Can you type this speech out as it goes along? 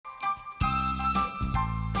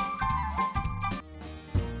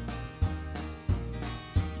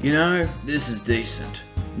You know, this is decent.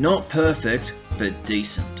 Not perfect, but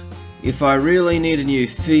decent. If I really need a new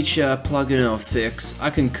feature, plugin or fix, I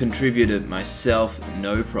can contribute it myself,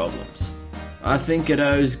 no problems. I think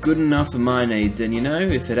Godot is good enough for my needs, and you know,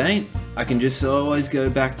 if it ain't, I can just always go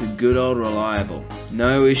back to good old reliable.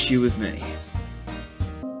 No issue with me.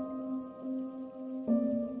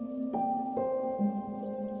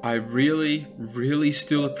 I really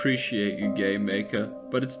still appreciate you, Game Maker,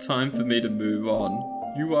 but it's time for me to move on.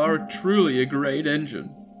 You are truly a great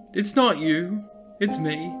engine. It's not you, it's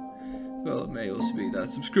me. Well, it may also be that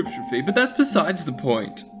subscription fee, but that's besides the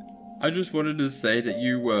point. I just wanted to say that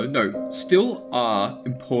you still are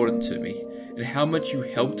important to me, and how much you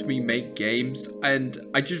helped me make games, and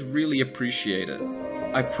I just really appreciate it.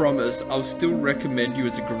 I promise I'll still recommend you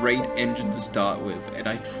as a great engine to start with, and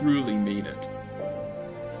I truly mean it.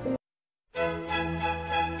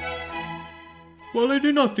 While I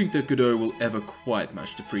do not think that Godot will ever quite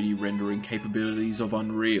match the 3D rendering capabilities of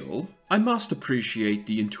Unreal, I must appreciate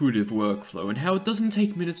the intuitive workflow and how it doesn't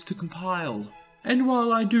take minutes to compile. And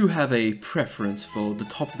while I do have a preference for the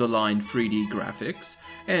top-of-the-line 3D graphics,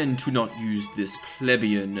 and to not use this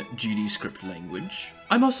plebeian GD script language,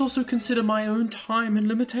 I must also consider my own time and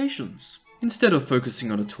limitations. Instead of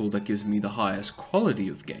focusing on a tool that gives me the highest quality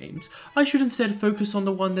of games, I should instead focus on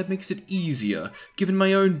the one that makes it easier, given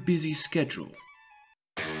my own busy schedule.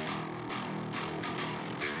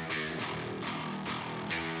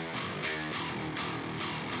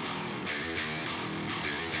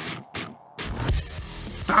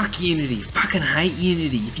 Fuck Unity. Fucking hate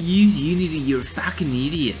Unity. If you use Unity, you're a fucking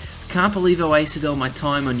idiot. Can't believe I wasted all my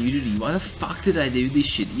time on Unity. Why the fuck did I do this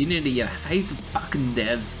shit? Unity, I hate the fucking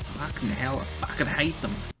devs. Fucking hell, I fucking hate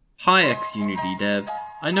them. Hi ex-Unity dev.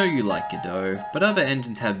 I know you like Godot, but other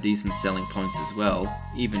engines have decent selling points as well,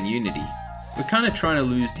 even Unity. We're kinda trying to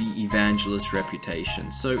lose the evangelist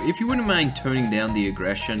reputation, so if you wouldn't mind toning down the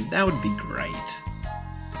aggression, that would be great.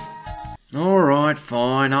 Alright,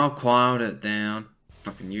 fine, I'll quiet it down.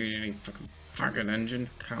 Fucking Unity, fucking engine.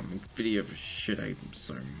 Can't make video for shit, I hate them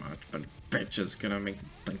so much, but I bet you it's gonna make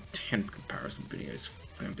like 10 comparison videos.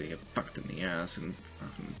 Gonna be fucked in the ass and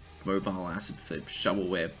fucking mobile acid for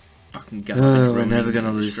shovelware fucking garbage. Oh, we're never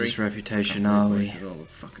gonna lose this reputation, are we? Wasted all the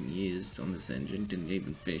fucking years on this engine, didn't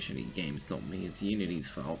even finish any games, not me, it's Unity's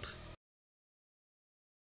fault.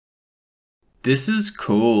 This is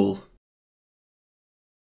cool.